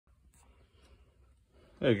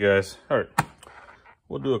Hey guys, alright,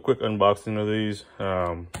 we'll do a quick unboxing of these.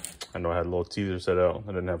 I know I had a little teaser set out.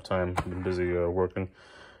 I didn't have time, I've been busy working.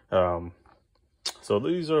 So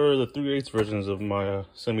these are the 3/8 versions of my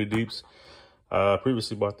semi-deeps. I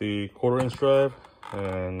previously bought the 1/4" drive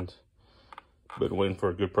and been waiting for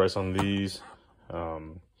a good price on these,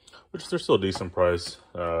 which they're still a decent price.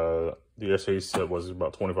 The SAE set was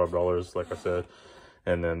about $25, like I said,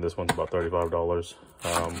 and then this one's about $35.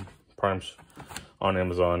 Prime's on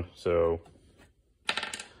Amazon, so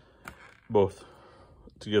both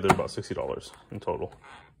together about $60 in total.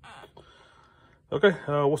 Okay,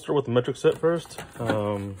 we'll start with the metric set first.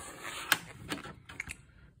 So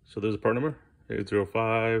there's a part number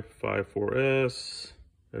 80554S.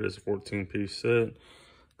 That is a 14-piece set.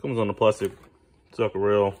 Comes on a plastic socket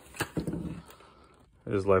rail.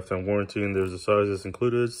 It is lifetime warranty, and there's the sizes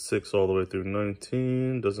included, 6 all the way through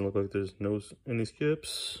 19. Doesn't look like there's any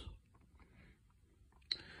skips.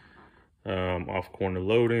 Off corner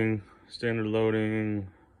loading, standard loading.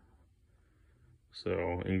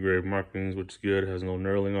 So engraved markings, which is good. Has no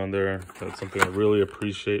knurling on there. That's something I really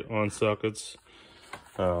appreciate on sockets,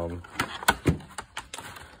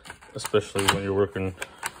 especially when you're working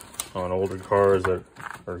on older cars that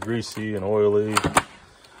are greasy and oily.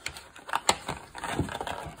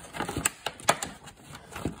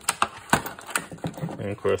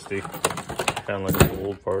 And crusty, kind of like the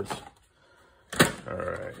old parts. All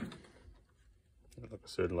right, like I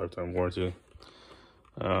said, lifetime warranty.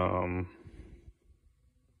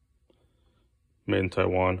 Made in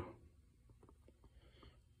Taiwan.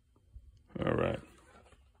 All right,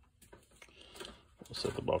 we'll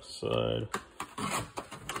set the box aside.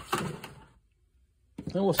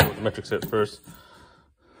 And we'll start with the metric set first.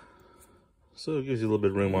 So it gives you a little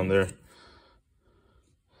bit of room on there.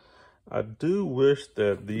 I do wish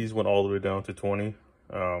that these went all the way down to 20.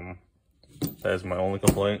 That's my only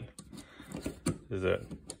complaint, is that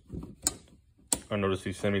I noticed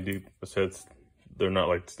these semi-deep sets, they're not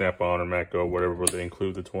like Snap-on or Matco, whatever, where they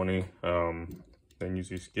include the 20. They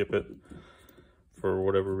usually skip it for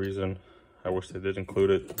whatever reason. I wish they did include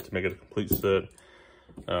it to make it a complete set.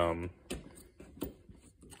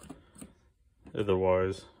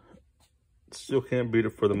 Otherwise, still can't beat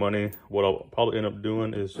it for the money. What I'll probably end up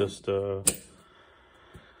doing is just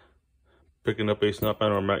picking up a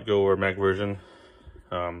Snap-on or Matco or Mac version,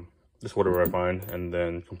 just whatever I find, and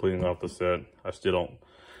then completing off the set. I still don't,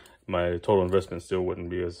 my total investment still wouldn't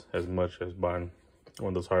be as much as buying one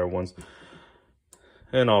of those higher ones.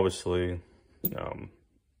 And obviously,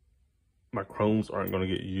 my chromes aren't going to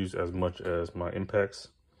get used as much as my impacts,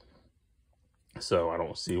 so I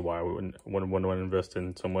don't see why we wouldn't want to invest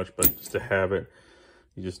in so much. But just to have it,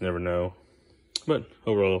 you just never know. But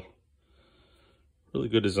overall, really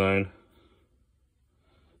good design.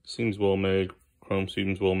 Seems well made. Chrome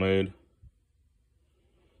seems well made.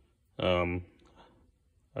 I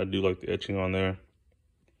do like the etching on there.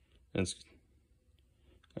 And it's,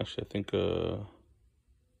 actually, I think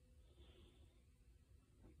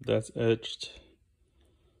that's etched.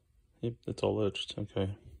 Yep, that's all etched.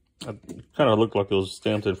 Okay. I kind of looked like it was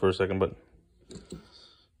stamped in for a second, but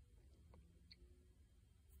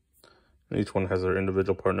each one has their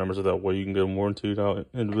individual part numbers, so that way you can get them warrantied out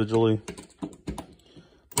individually.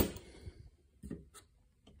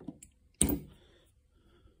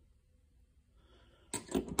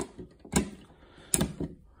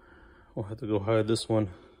 We'll have to go hide this one.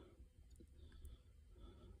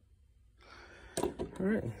 All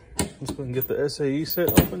right, let's go and get the SAE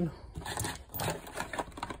set open.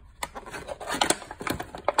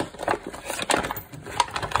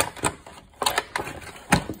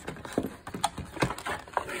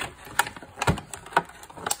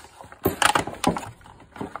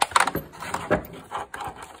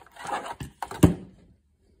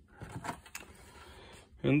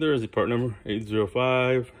 And there's the part number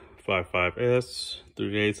 80555S,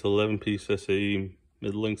 3/8 11-piece SAE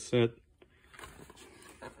mid-length set.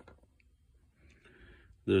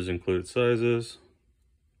 There's included sizes.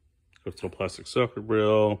 Goes to a plastic socket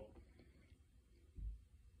rail.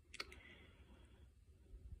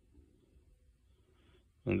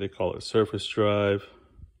 And they call it surface drive.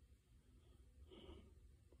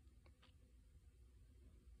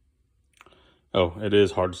 Oh, it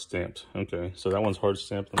is hard stamped. Okay, so that one's hard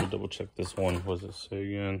stamped. Let me double check this one. What does it say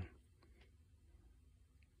again?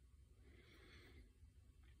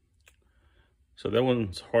 So that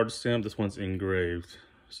one's hard stamped. This one's engraved.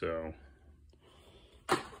 So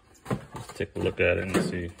let's take a look at it and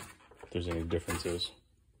see if there's any differences.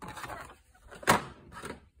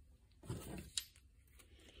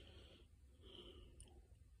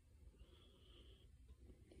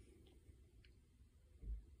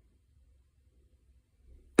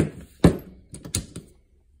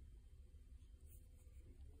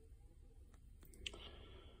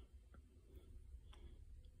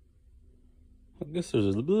 guess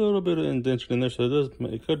there's a little bit of indentation in there, so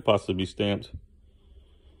it could possibly be stamped.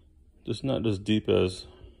 Just not as deep as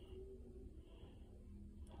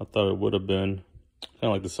I thought it would have been. Kind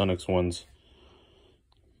of like the Sonics ones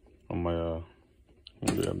on my,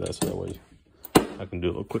 let me grab that so that way I can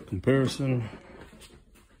do a quick comparison.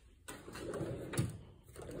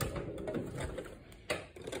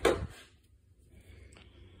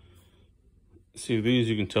 See, these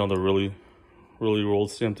you can tell they're really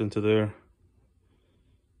rolled stamped into there.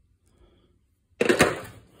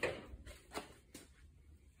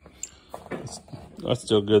 That's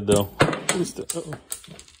still good though. At least,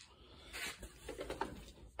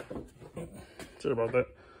 sorry about that.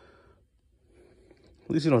 At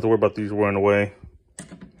least you don't have to worry about these wearing away.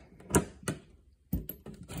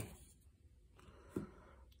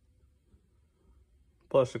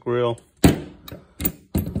 Plastic rail.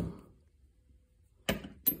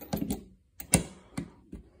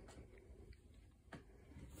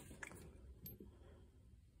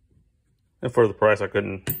 And for the price, I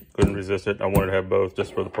couldn't resist it. I wanted to have both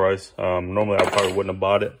just for the price. Normally, I probably wouldn't have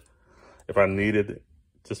bought it if I needed it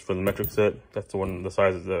just for the metric set. That's the one. The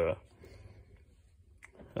size of the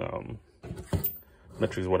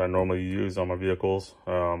metric is what I normally use on my vehicles.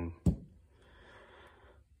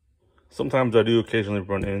 Sometimes I do occasionally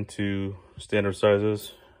run into standard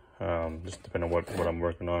sizes, just depending on what I'm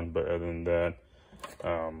working on. But other than that,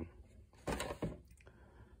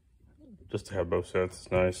 just to have both sets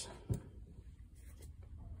is nice.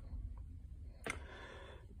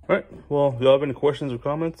 All right, well, if y'all have any questions or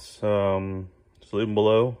comments, just leave them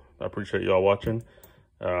below. I appreciate y'all watching.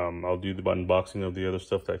 I'll do the unboxing of the other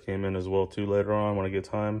stuff that came in as well too later on when I get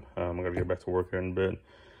time. I gotta get back to work here in a bit,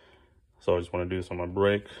 so I just want to do this on my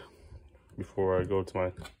break before I go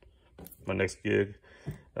to my next gig.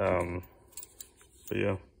 But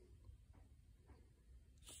yeah,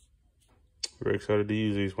 very excited to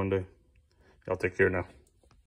use these one day. Y'all take care now.